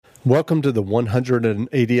Welcome to the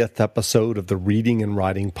 180th episode of the Reading and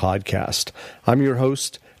Writing Podcast. I'm your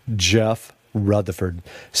host, Jeff Rutherford.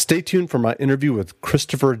 Stay tuned for my interview with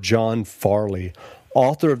Christopher John Farley,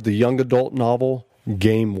 author of the young adult novel,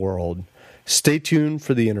 Game World. Stay tuned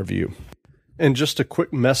for the interview. And just a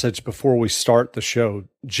quick message before we start the show.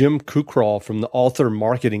 Jim Kukral from the Author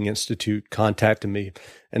Marketing Institute contacted me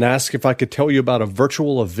and asked if I could tell you about a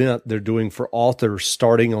virtual event they're doing for authors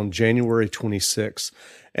starting on January 26th.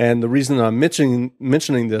 And the reason I'm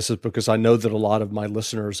mentioning this is because I know that a lot of my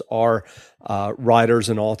listeners are writers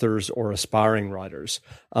and authors or aspiring writers.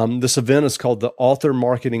 This event is called the Author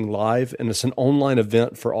Marketing Live, and it's an online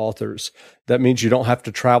event for authors. That means you don't have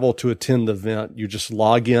to travel to attend the event. You just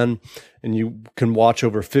log in and you can watch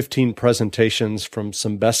over 15 presentations from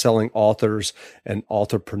some best-selling authors and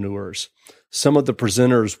authorpreneurs. Some of the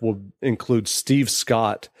presenters will include Steve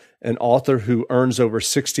Scott, an author who earns over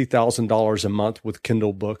 $60,000 a month with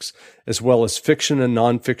Kindle books, as well as fiction and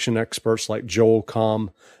nonfiction experts like Joel Comm,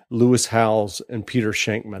 Lewis Howes, and Peter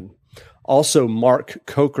Shankman. Also, Mark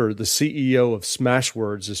Coker, the CEO of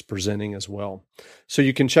Smashwords, is presenting as well. So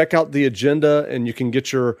you can check out the agenda and you can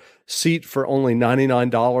get your seat for only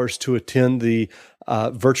 $99 to attend the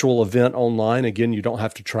virtual event online. Again, you don't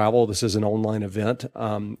have to travel. This is an online event.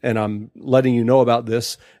 And I'm letting you know about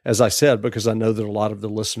this, as I said, because I know that a lot of the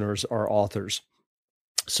listeners are authors.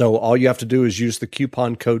 So all you have to do is use the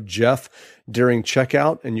coupon code Jeff during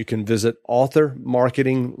checkout, and you can visit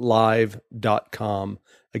authormarketinglive.com.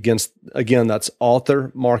 Again, that's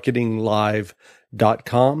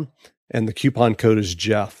authormarketinglive.com, and the coupon code is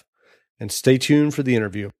Jeff. And stay tuned for the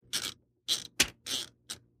interview.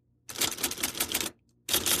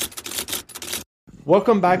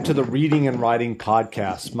 Welcome back to the Reading and Writing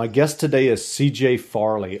Podcast. My guest today is CJ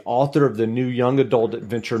Farley, author of the new young adult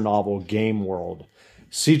adventure novel, Game World.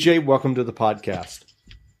 CJ, welcome to the podcast.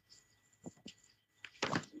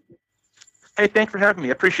 Hey, thanks for having me.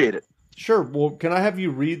 I appreciate it. Sure. Well, can I have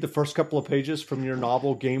you read the first couple of pages from your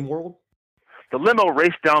novel, Game World? The limo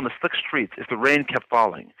raced down the slick streets as the rain kept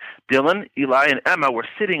falling. Dylan, Eli, and Emma were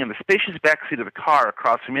sitting in the spacious backseat of the car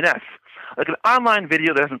across from Ines. Like an online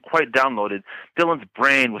video that hasn't quite downloaded, Dylan's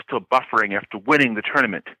brain was still buffering after winning the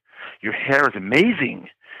tournament. "Your hair is amazing,"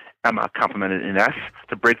 Emma complimented Ines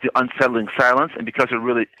to break the unsettling silence, and because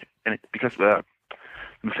let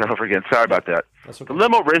me start over again. Sorry about that. That's okay. The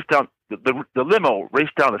limo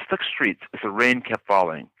raced down the slick streets as the rain kept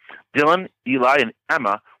falling. Dylan, Eli, and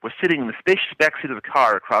Emma were sitting in the spacious backseat of the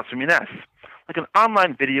car across from Ines. Like an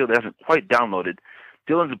online video that hasn't quite downloaded,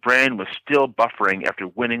 Dylan's brain was still buffering after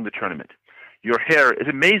winning the tournament. "Your hair is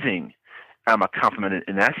amazing," Emma complimented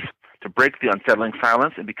Ines to break the unsettling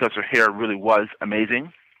silence, and because her hair really was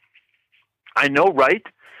amazing. "I know, right?"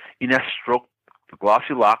 Ines stroked the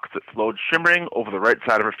glossy locks that flowed shimmering over the right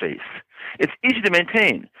side of her face. "It's easy to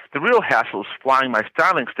maintain. The real hassle is flying my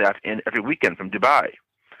styling staff in every weekend from Dubai."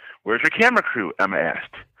 "Where's your camera crew?" Emma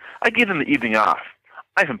asked. "I gave them the evening off.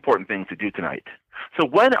 I have important things to do tonight." "So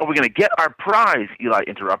when are we going to get our prize?" Eli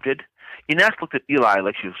interrupted. Ines looked at Eli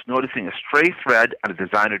like she was noticing a stray thread on a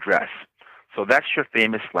designer dress. "So that's your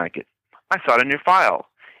famous blanket. I saw it in your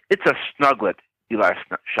file." "It's a Snuglet," Eli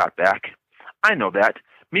shot back. "I know that.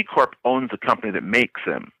 MeCorp owns the company that makes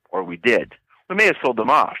them, or we did. We may have sold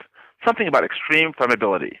them off. Something about extreme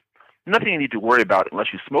flammability. Nothing you need to worry about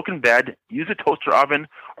unless you smoke in bed, use a toaster oven,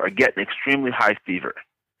 or get an extremely high fever."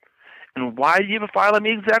 "And why do you have a file on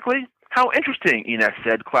me exactly?" "How interesting," Ines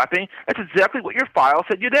said, clapping. "That's exactly what your file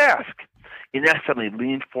said you'd ask." Ines suddenly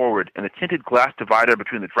leaned forward, and the tinted glass divider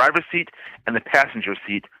between the driver's seat and the passenger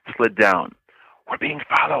seat slid down. "We're being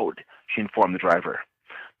followed," she informed the driver.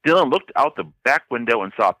 Dylan looked out the back window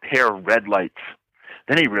and saw a pair of red lights.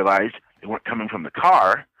 Then he realized they weren't coming from the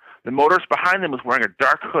car. The motorist behind them was wearing a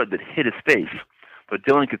dark hood that hid his face. But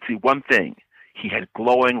Dylan could see one thing. He had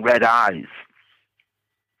glowing red eyes.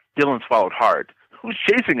 Dylan swallowed hard. "Who's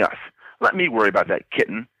chasing us?" "Let me worry about that,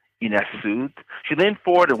 kitten," Ines soothed. She leaned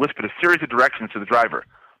forward and whispered a series of directions to the driver.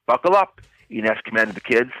 "Buckle up," Ines commanded the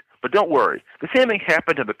kids. "But don't worry. The same thing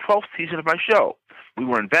happened in the 12th season of my show. We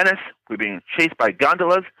were in Venice. We were being chased by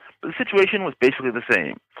gondolas, but the situation was basically the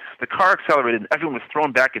same. The car accelerated and everyone was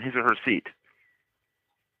thrown back in his or her seat."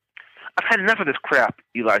 "I've had enough of this crap,"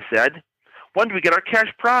 Eli said. "When do we get our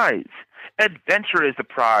cash prize?" "Adventure is the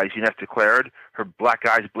prize," Ines declared, her black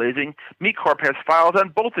eyes blazing. "MeCorp has files on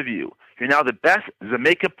both of you. You're now the best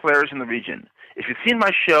Jamaica players in the region. If you've seen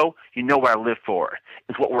my show, you know what I live for.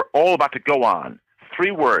 It's what we're all about to go on.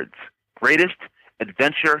 3 words. Greatest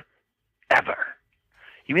adventure ever."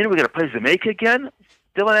 "You mean we're going to play Jamaica again?"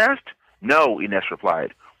 Dylan asked. "No," Ines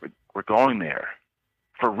replied. We're going there.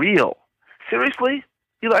 For real. Seriously?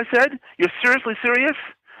 Eli said. You're seriously serious?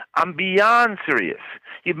 I'm beyond serious.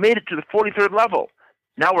 You've made it to the 43rd level.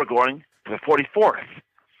 Now we're going to the 44th.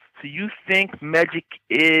 So you think magic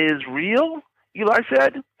is real? Eli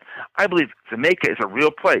said. I believe Jamaica is a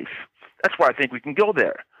real place. That's why I think we can go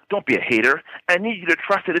there. Don't be a hater. I need you to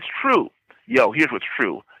trust that it's true. Yo, here's what's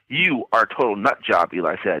true. You are a total nut job,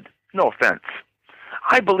 Eli said. No offense.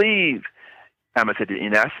 I believe, Emma said to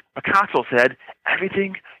Ines. Picasso said,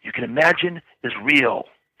 everything you can imagine is real.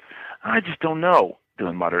 I just don't know,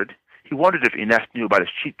 Dylan muttered. He wondered if Ines knew about his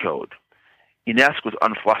cheat code. Ines was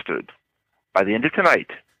unflustered. By the end of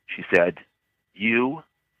tonight, she said, you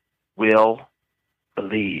will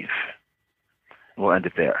believe. We'll end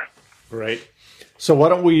it there. Great. So why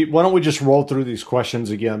don't we just roll through these questions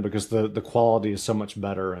again, because the quality is so much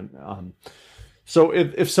better. And so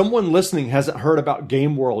if someone listening hasn't heard about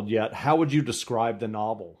Game World yet, how would you describe the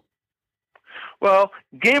novel? Well,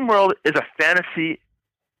 Game World is a fantasy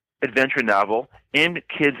adventure novel aimed at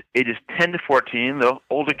kids ages 10 to 14. The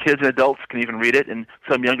older kids and adults can even read it, and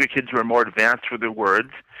some younger kids who are more advanced with their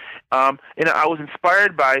words. And I was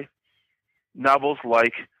inspired by novels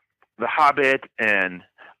like The Hobbit and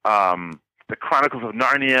the Chronicles of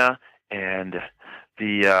Narnia and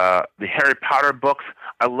the Harry Potter books.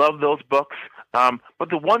 I love those books. But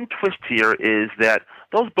the one twist here is that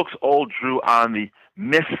those books all drew on the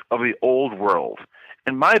myths of the old world.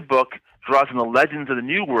 And my book draws on the legends of the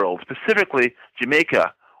new world, specifically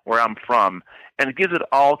Jamaica, where I'm from, and it gives it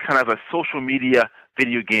all kind of a social media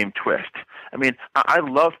video game twist. I mean, I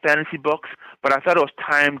love fantasy books, but I thought it was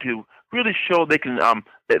time to really show they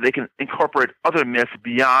can incorporate other myths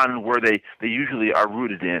beyond where they usually are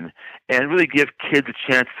rooted in, and really give kids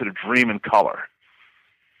a chance to dream in color.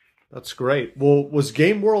 That's great. Well, was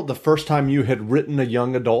Game World the first time you had written a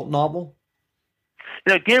young adult novel?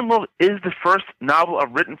 You know, Game World is the first novel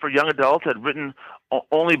I've written for young adults. I'd written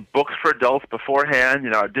only books for adults beforehand. You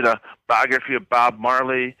know, I did a biography of Bob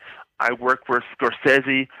Marley. I worked for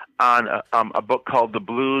Scorsese on a book called The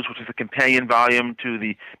Blues, which is a companion volume to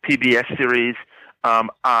the PBS series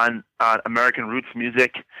on American roots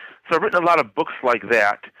music. So I've written a lot of books like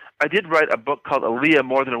that. I did write a book called Aaliyah,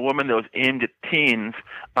 More Than a Woman, that was aimed at teens.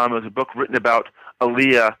 It was a book written about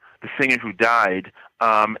Aaliyah, the singer who died,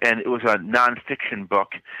 and it was a nonfiction book.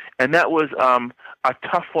 And that was a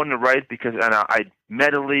tough one to write because I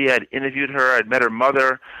met Aaliyah, I'd interviewed her, I'd met her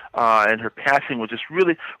mother, and her passing was just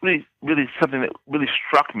really, really, really something that really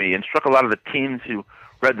struck me and struck a lot of the teens who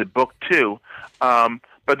read the book too.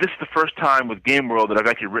 But this is the first time with Game World that I've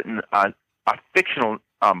actually written a fictional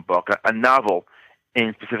book, a novel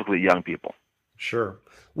aimed specifically at young people. Sure.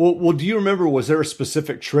 Well, do you remember, was there a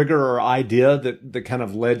specific trigger or idea that kind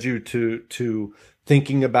of led you to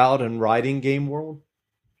thinking about and writing Game World?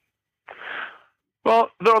 Well,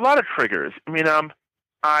 there are a lot of triggers. I mean,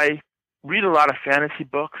 I read a lot of fantasy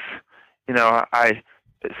books. You know, I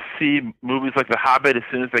see movies like The Hobbit as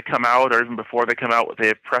soon as they come out, or even before they come out, they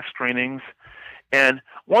have press screenings. And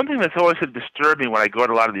one thing that's always sort of disturbed me when I go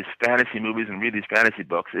to a lot of these fantasy movies and read these fantasy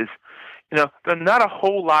books is, you know, there are not a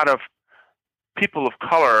whole lot of people of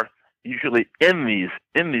color usually in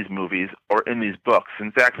these movies or in these books.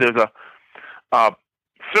 In fact, there's a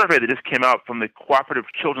survey that just came out from the Cooperative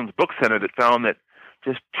Children's Book Center that found that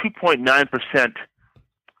just 2.9%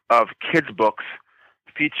 of kids' books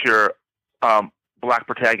feature black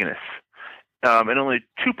protagonists, and only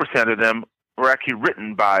 2% of them were actually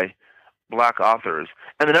written by black authors.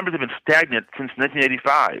 And the numbers have been stagnant since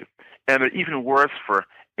 1985, and they're even worse for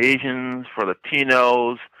Asians, for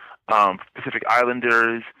Latinos, Pacific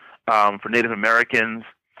Islanders, for Native Americans.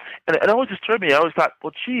 And it always disturbed me. I always thought,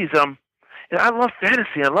 well, geez, you know, I love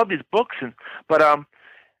fantasy. I love these books, but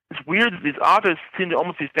it's weird that these authors seem to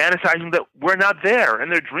almost be fantasizing that we're not there,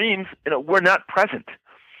 and their dreams, you know, we're not present.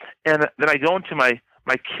 And then I go into my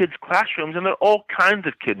kids' classrooms, and there are all kinds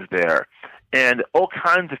of kids there, and all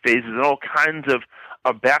kinds of phases, and all kinds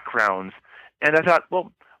of backgrounds. And I thought,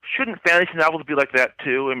 well, shouldn't fantasy novels be like that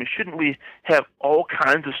too? I mean, shouldn't we have all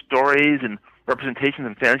kinds of stories and representations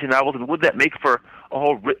in fantasy novels? And would that make for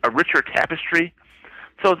a richer tapestry?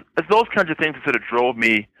 So it's those kinds of things that sort of drove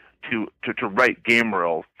me to write Game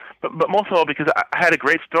World. But most of all because I had a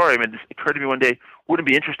great story. I mean, it just occurred to me one day, wouldn't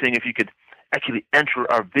it be interesting if you could actually enter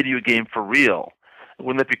a video game for real?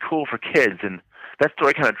 Wouldn't that be cool for kids? And that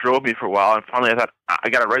story kind of drove me for a while. And finally, I thought, I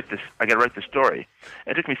got to write this. I got to write this story.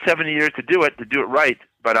 And it took me 7 years to do it right.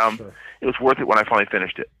 But Sure. It was worth it when I finally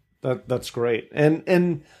finished it. That's great.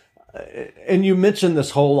 And you mentioned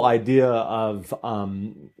this whole idea of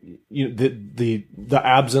the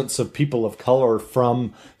absence of people of color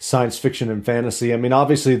from science fiction and fantasy. I mean,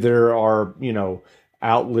 obviously there are, you know,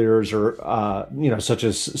 outliers or such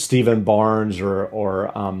as Stephen Barnes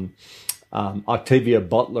or Octavia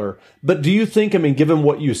Butler. But do you think, I mean, given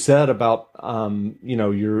what you said about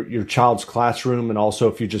your child's classroom, and also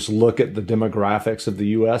if you just look at the demographics of the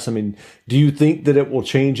U.S., I mean, do you think that it will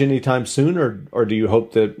change anytime soon, or do you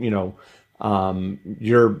hope that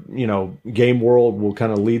your game world will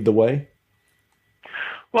kind of lead the way?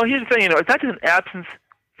 Well, here's the thing. It's not just an absence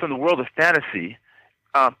from the world of fantasy.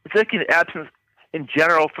 It's like an absence in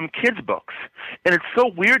general from kids' books. And it's so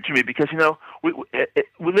weird to me because, we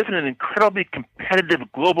live in an incredibly competitive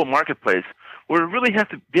global marketplace where we really have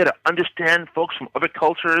to be able to understand folks from other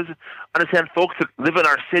cultures, understand folks that live in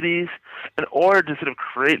our cities in order to sort of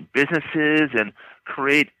create businesses and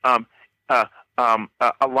create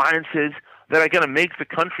alliances that are going to make the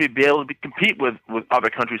country be able to compete with other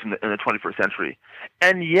countries in the 21st century.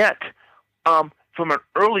 And yet, from an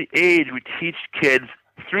early age, we teach kids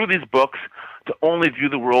through these books to only view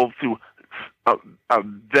the world through a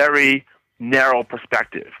very narrow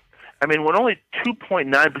perspective. I mean, when only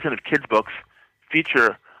 2.9% of kids' books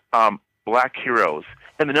feature black heroes,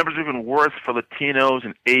 and the numbers are even worse for Latinos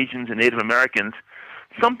and Asians and Native Americans,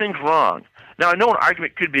 something's wrong. Now, I know an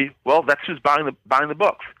argument could be, well, that's who's buying the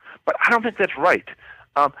books, but I don't think that's right.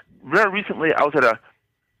 Very recently, I was at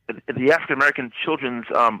the African American Children's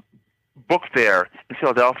book fair in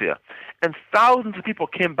Philadelphia, and thousands of people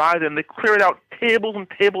came by there, and they cleared out tables and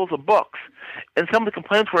tables of books. And some of the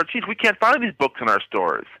complaints were, geez, we can't find these books in our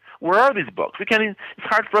stores. Where are these books? We can't even, it's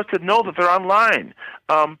hard for us to know that they're online.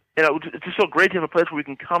 It's just so great to have a place where we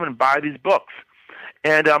can come and buy these books.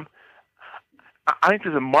 And I think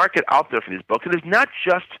there's a market out there for these books. And it's not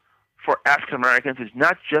just for African Americans. It's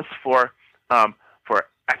not just for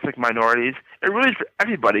ethnic minorities. It really is for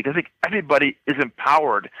everybody, because I think everybody is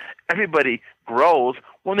empowered. Everybody grows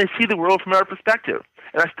when they see the world from our perspective.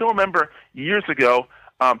 And I still remember years ago,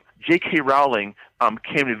 J.K. Rowling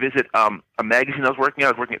came to visit a magazine I was working at.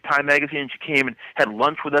 I was working at Time Magazine. She came and had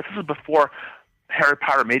lunch with us. This was before Harry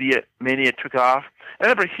Potter mania took off. I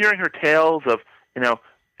remember hearing her tales of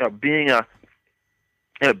being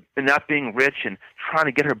and not being rich and trying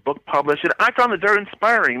to get her book published. And I found it very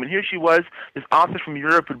inspiring. I mean, here she was, this author from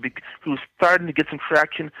Europe who was starting to get some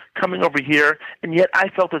traction, coming over here, and yet I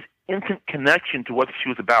felt this instant connection to what she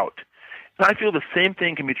was about. And I feel the same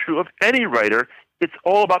thing can be true of any writer. It's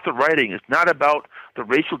all about the writing. It's not about the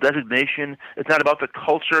racial designation. It's not about the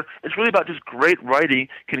culture. It's really about just great writing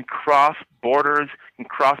can cross borders, can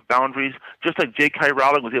cross boundaries, just like J.K.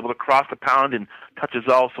 Rowling was able to cross the pond and touch us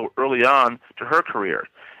all so early on to her career.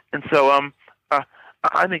 And so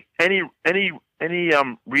I think any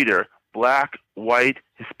reader, black, white,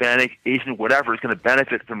 Hispanic, Asian, whatever, is going to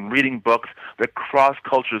benefit from reading books that cross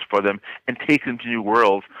cultures for them and take them to new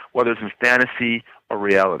worlds, whether it's in fantasy or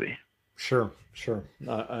reality. Sure.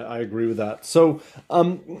 I agree with that. So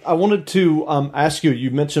I wanted to ask you, you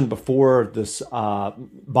mentioned before this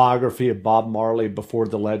biography of Bob Marley, Before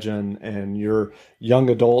the Legend, and your young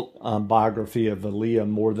adult biography of Aaliyah,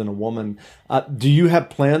 More Than a Woman. Do you have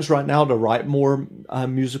plans right now to write more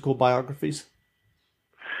musical biographies?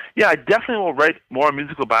 Yeah, I definitely will write more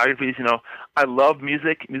musical biographies. I love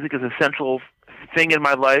music. Music is a central thing in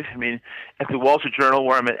my life. I mean, at the Wall Street Journal,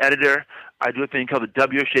 where I'm an editor, I do a thing called the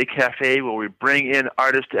WHA Cafe, where we bring in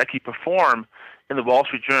artists to actually perform in the Wall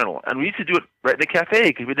Street Journal. And we used to do it right in the cafe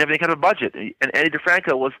because we didn't have any kind of budget. And Annie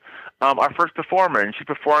DeFranco was our first performer, and she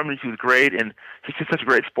performed, and she was great. And she's just such a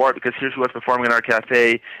great sport because here she was performing in our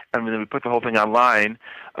cafe, and then we put the whole thing online.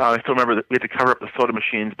 I still remember that we had to cover up the soda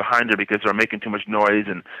machines behind her because they were making too much noise,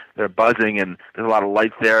 and they're buzzing, and there's a lot of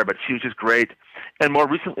lights there, but she was just great. And more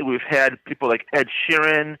recently, we've had people like Ed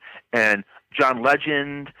Sheeran and John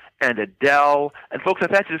Legend and Adele, and folks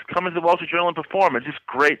like that just come into the Wall Street Journal and perform. It's just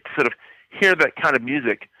great to sort of hear that kind of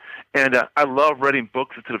music. And I love writing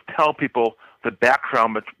books that sort of tell people the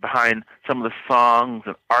background behind some of the songs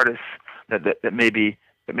and artists that maybe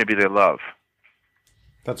they love.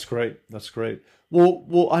 That's great.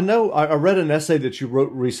 Well, I know I read an essay that you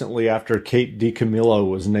wrote recently after Kate DiCamillo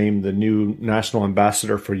was named the new National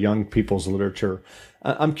Ambassador for Young People's Literature.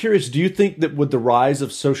 I'm curious, do you think that with the rise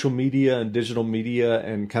of social media and digital media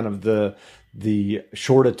and kind of the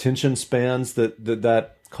short attention spans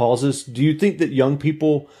that causes, do you think that young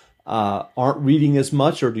people aren't reading as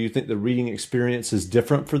much, or do you think the reading experience is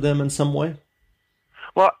different for them in some way?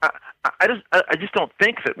 Well, I just don't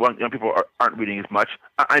think that young people aren't reading as much.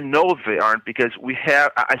 I know they aren't because we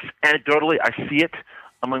have, anecdotally, I see it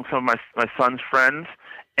among some of my son's friends,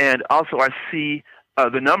 and also I see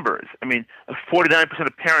the numbers. I mean, 49%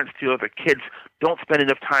 of parents feel that their kids don't spend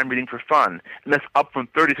enough time reading for fun, and that's up from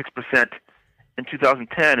 36% in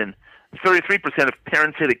 2010. And 33% of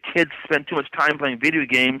parents say that kids spend too much time playing video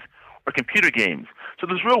games or computer games. So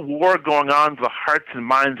there's real war going on with the hearts and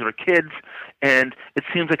minds of our kids, and it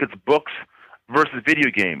seems like it's books versus video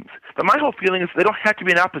games. But my whole feeling is they don't have to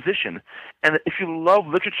be in opposition. And if you love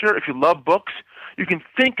literature, if you love books, you can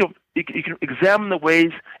examine the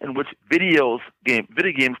ways in which video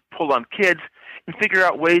games pull on kids and figure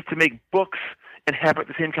out ways to make books inhabit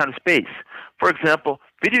the same kind of space. For example,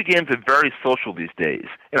 video games are very social these days.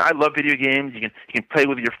 And I love video games. You can play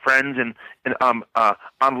with your friends and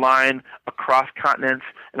online across continents.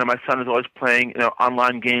 And my son is always playing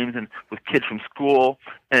online games and with kids from school.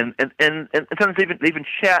 And sometimes they even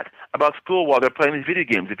chat about school while they're playing these video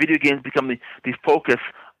games. The video games become the focus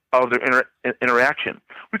of their interaction.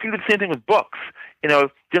 We can do the same thing with books.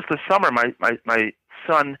 Just this summer, my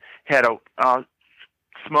son had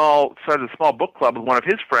started a small book club with one of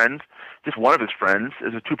his friends. Just one of his friends.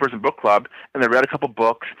 It was a 2-person book club, and they read a couple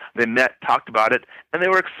books. They met, talked about it, and they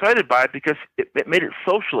were excited by it because it made it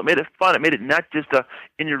social. It made it fun. It made it not just a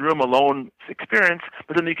in your room alone experience,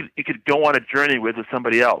 but then you could go on a journey with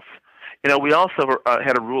somebody else. We also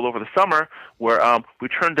had a rule over the summer where we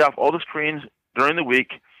turned off all the screens during the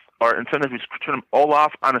week, and sometimes we turn them all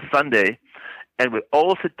off on a Sunday, and we'd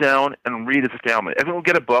all sit down and read as a family. Everyone would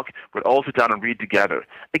get a book. We'd all sit down and read together.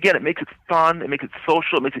 Again, it makes it fun. It makes it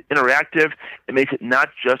social. It makes it interactive. It makes it not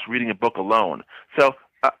just reading a book alone. So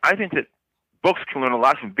I think that books can learn a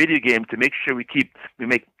lot from video games to make sure we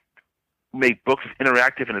make books as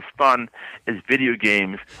interactive and as fun as video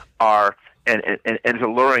games are, and as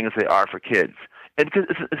alluring as they are for kids. And because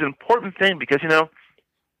it's an important thing, because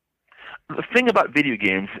the thing about video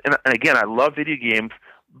games, and again, I love video games,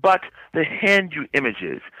 but they hand you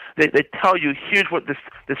images. They tell you, here's what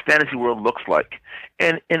this fantasy world looks like.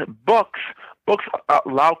 And in books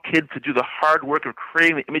allow kids to do the hard work of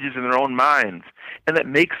creating the images in their own minds, and that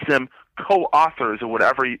makes them co-authors of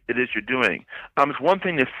whatever it is you're doing. It's one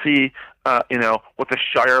thing to see, what the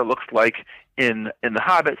Shire looks like in The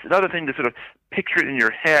Hobbit. It's another thing to sort of picture it in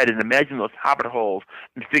your head and imagine those hobbit holes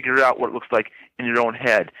and figure out what it looks like in your own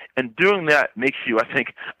head. And doing that makes you, I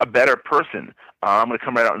think, a better person. I'm going to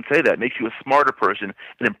come right out and say that. It makes you a smarter person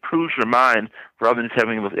and improves your mind rather than just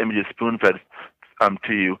having those images spoon-fed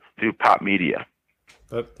to you through pop media.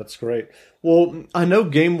 That's great. Well, I know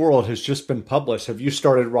Game World has just been published. Have you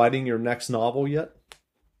started writing your next novel yet?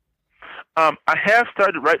 I have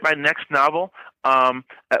started to write my next novel.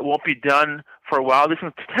 It won't be done for a while. This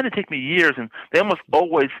one tend to take me years, and they almost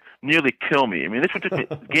always nearly kill me. I mean, this one took me.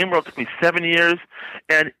 Game World took me 7 years,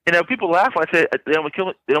 and people laugh when I say they almost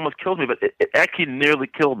killed me, but it actually nearly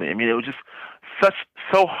killed me. I mean, it was just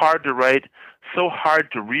so hard to write, so hard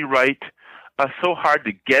to rewrite, so hard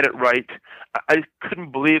to get it right. I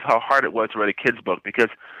couldn't believe how hard it was to write a kid's book, because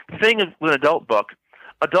the thing is, with an adult book,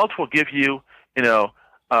 adults will give you,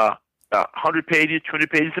 100 pages, 200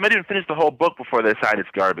 pages. They might even finish the whole book before they decide it's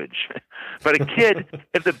garbage. But a kid,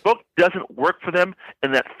 if the book doesn't work for them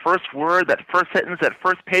in that first word, that first sentence, that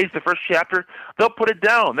first page, the first chapter, they'll put it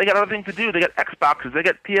down. They got other things to do. They got Xboxes. They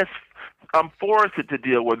got PS4s to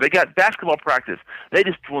deal with. They got basketball practice. They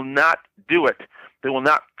just will not do it. They will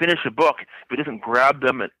not finish a book if it doesn't grab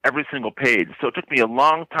them at every single page. So it took me a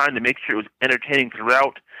long time to make sure it was entertaining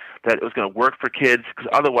throughout, that it was going to work for kids, because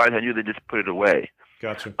otherwise I knew they'd just put it away.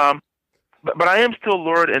 Gotcha. But I am still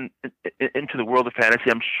lured into the world of fantasy.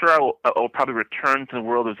 I'm sure I will probably return to the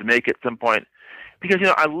world of Jamaica at some point, because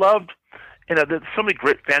I loved, there's so many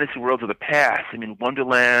great fantasy worlds of the past. I mean,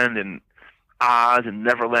 Wonderland and Oz and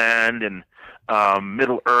Neverland and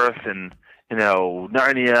Middle Earth and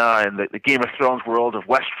Narnia and the Game of Thrones world of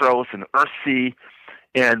Westeros and Earthsea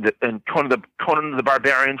and Conan the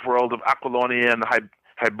Barbarian's world of Aquilonia and the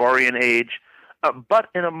Hyborian Age. But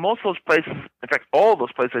in most of those places, in fact, all of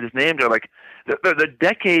those places I just named are they're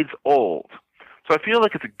decades old. So I feel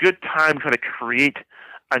like it's a good time to try to create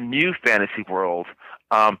a new fantasy world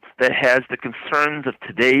that has the concerns of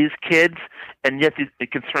today's kids, and yet the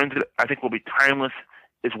concerns that I think will be timeless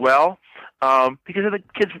as well. Because the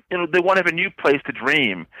kids, they want to have a new place to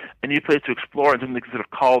dream, a new place to explore, and something they can sort of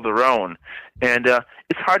call their own. And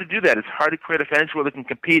it's hard to do that. It's hard to create a fantasy world that can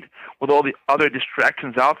compete with all the other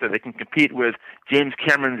distractions out there. They can compete with James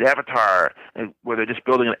Cameron's Avatar, where they're just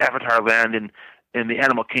building an Avatar land in the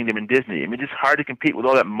Animal Kingdom in Disney. I mean, it's just hard to compete with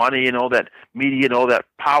all that money and all that media and all that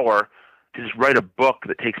power to just write a book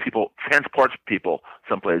that transports people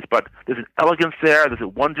someplace. But there's an elegance there, there's a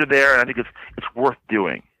wonder there, and I think it's worth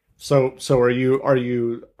doing. So are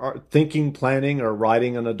you thinking, planning, or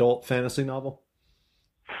writing an adult fantasy novel?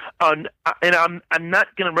 And I'm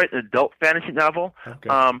not going to write an adult fantasy novel.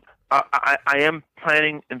 Okay. I am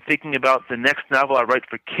planning and thinking about the next novel I write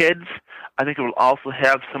for kids. I think it will also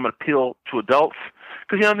have some appeal to adults.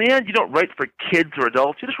 Because, in the end, you don't write for kids or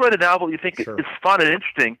adults. You just write a novel you think Sure. is fun and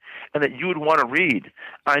interesting and that you would want to read.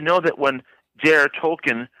 I know that when J.R.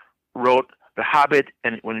 Tolkien wrote The Hobbit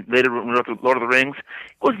and when he later wrote The Lord of the Rings,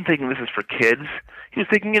 he wasn't thinking this is for kids. He was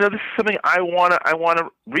thinking, this is something I want to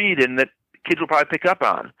read and that kids will probably pick up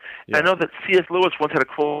on. Yeah. I know that C.S. Lewis once had a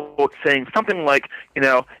quote saying something like,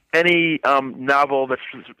 any novel that's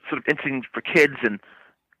sort of interesting for kids and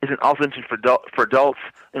isn't also interesting for adults,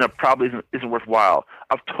 probably isn't worthwhile.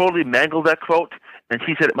 I've totally mangled that quote, and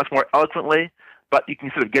he said it much more eloquently, but you can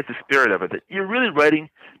sort of get the spirit of it, that you're really writing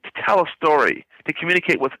to tell a story, to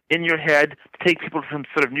communicate what's in your head, to take people to some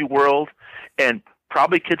sort of new world, and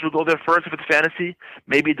probably kids will go there first if it's fantasy.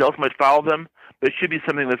 Maybe adults might follow them, but it should be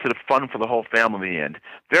something that's sort of fun for the whole family in the end.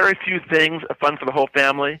 Very few things are fun for the whole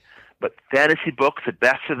family, but fantasy books, the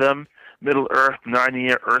best of them, Middle-earth,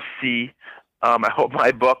 Narnia, Earthsea, I Hope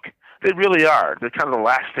My Book, they really are. They're kind of the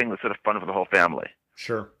last thing that's sort of fun for the whole family.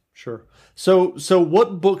 Sure. So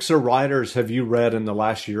what books or writers have you read in the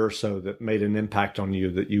last year or so that made an impact on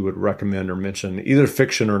you that you would recommend or mention, either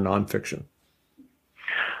fiction or nonfiction?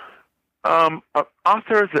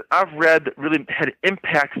 Authors that I've read that really had an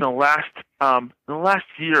impact in the last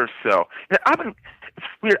year or so. It's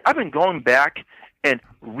weird. I've been going back and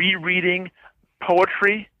rereading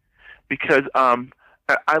poetry because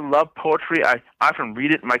I love poetry. I often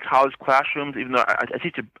read it in my college classrooms, even though I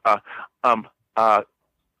teach a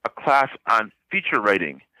class on feature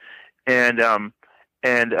writing, and I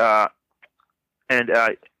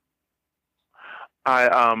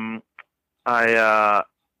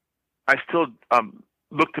still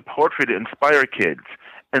look to poetry to inspire kids,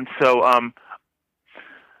 and so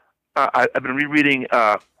I've been rereading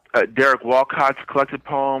Derek Walcott's collected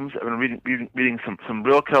poems. I've been reading some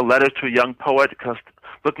Rilke, Letters to a Young Poet, because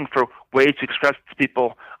looking for ways to express to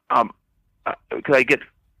people. Because I get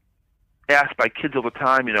asked by kids all the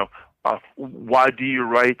time, why do you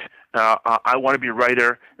write? I want to be a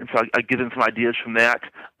writer, and so I give them some ideas from that.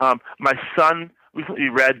 My son recently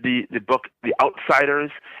read the book The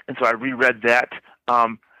Outsiders, and so I reread that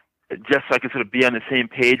just so I could sort of be on the same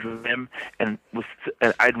page with him. And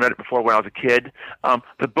I'd read it before when I was a kid.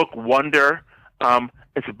 The book Wonder,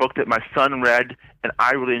 it's a book that my son read, and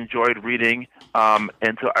I really enjoyed reading,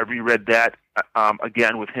 and so I reread that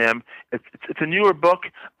again with him. It's a newer book.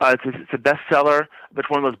 It's a bestseller, but it's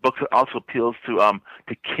one of those books that also appeals to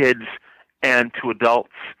kids and to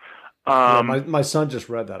adults. My son just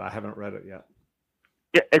read that. I haven't read it yet.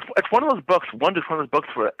 Yeah, it's one of those books. Wonder's one of those books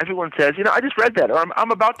where everyone says, I just read that, or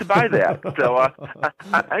I'm about to buy that. So I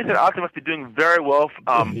think that author must be doing very well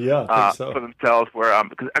I think so. for themselves, where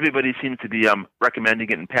because everybody seems to be recommending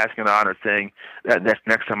it and passing it on, or saying that that's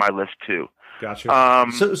next on my list too.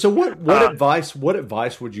 Gotcha. So what advice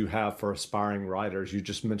would you have for aspiring writers? You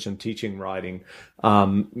just mentioned teaching writing.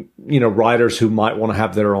 Writers who might want to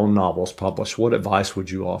have their own novels published. What advice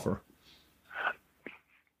would you offer?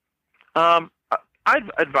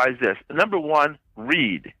 I'd advise this. Number one,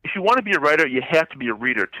 read. If you want to be a writer, you have to be a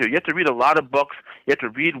reader too. You have to read a lot of books. You have to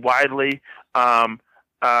read widely,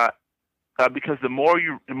 because the more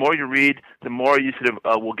you read, the more you sort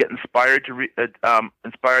of will get inspired to read.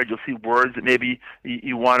 Inspired, you'll see words that maybe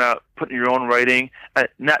you want to put in your own writing.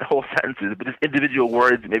 Not whole sentences, but just individual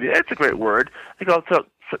words. Maybe that's a great word. I think I'll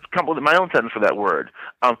come up with my own sentence for that word.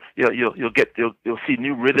 You'll see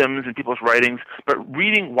new rhythms in people's writings. But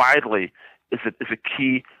reading widely is a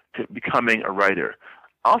key to becoming a writer.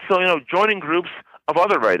 Also, joining groups of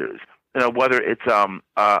other writers. Whether it's a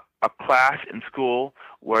class in school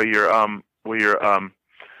where you're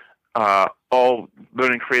all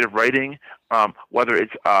learning creative writing, whether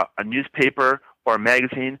it's a newspaper or a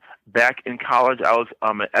magazine. Back in college, I was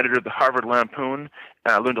an editor of the Harvard Lampoon,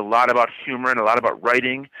 and I learned a lot about humor and a lot about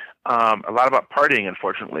writing, a lot about partying,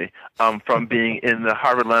 unfortunately, from being in the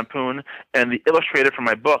Harvard Lampoon. And the illustrator for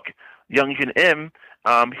my book, Youngjin Im,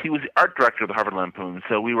 he was the art director of the Harvard Lampoon.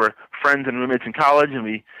 So we were friends and roommates in college, and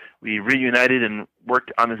we reunited and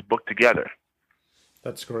worked on this book together.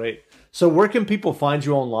 That's great. So where can people find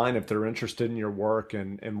you online if they're interested in your work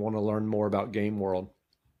and want to learn more about Game World?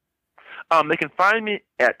 They can find me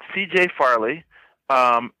at CJ Farley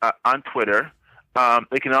on Twitter.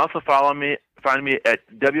 They can also find me at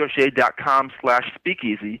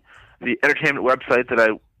WSJ.com/speakeasy, the entertainment website that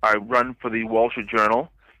I run for the Wall Street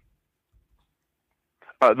Journal.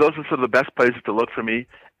 Those are sort of the best places to look for me,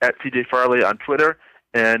 at CJ Farley on Twitter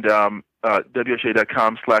and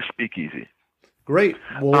WSJ.com/speakeasy. Great.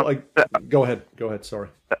 Well, go ahead. Sorry.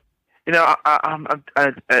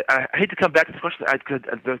 I hate to come back to this question.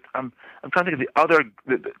 I'm trying to think of the other,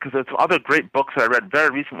 because there's some other great books that I read very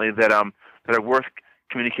recently that are worth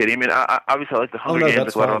communicating. I mean, obviously I like the Hunger Games.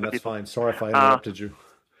 That's fine. That's fine. Sorry if I interrupted you.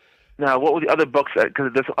 Now, what were the other books?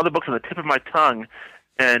 Because there's other books on the tip of my tongue,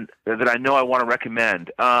 and that I know I want to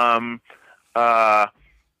recommend. I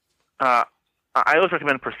always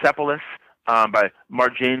recommend Persepolis by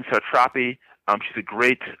Marjane Satrapi. She's a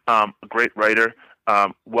great writer.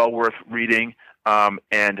 Well worth reading,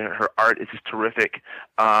 and her art is just terrific.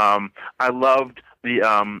 I loved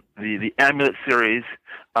the Amulet series,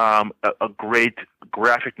 a great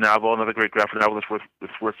graphic novel, another great graphic novel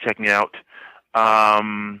that's worth checking out. I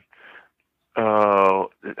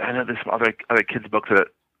know there's some other kids' books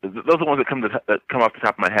those are the ones that come off the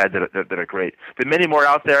top of my head that are great. There are many more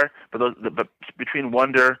out there, but between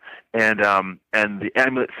Wonder and the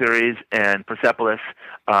Amulet series and Persepolis,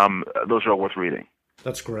 those are all worth reading.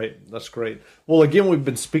 That's great. That's great. Well, again, we've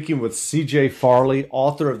been speaking with C.J. Farley,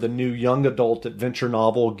 author of the new young adult adventure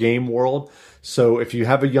novel, Game World. So if you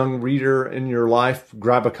have a young reader in your life,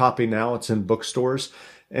 grab a copy now. It's in bookstores.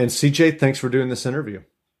 And C.J., thanks for doing this interview.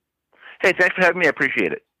 Hey, thanks for having me. I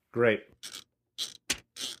appreciate it. Great.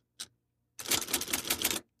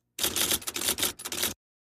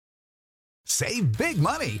 Save big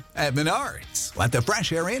money at Menards. Let the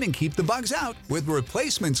fresh air in and keep the bugs out with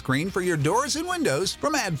replacement screen for your doors and windows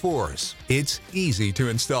from AdForce. It's easy to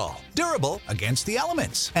install, durable against the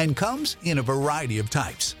elements, and comes in a variety of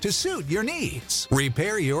types to suit your needs.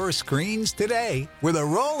 Repair your screens today with a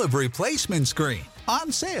roll of replacement screen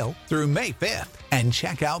on sale through May 5th. And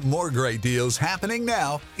check out more great deals happening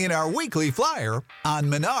now in our weekly flyer on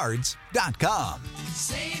Menards.com.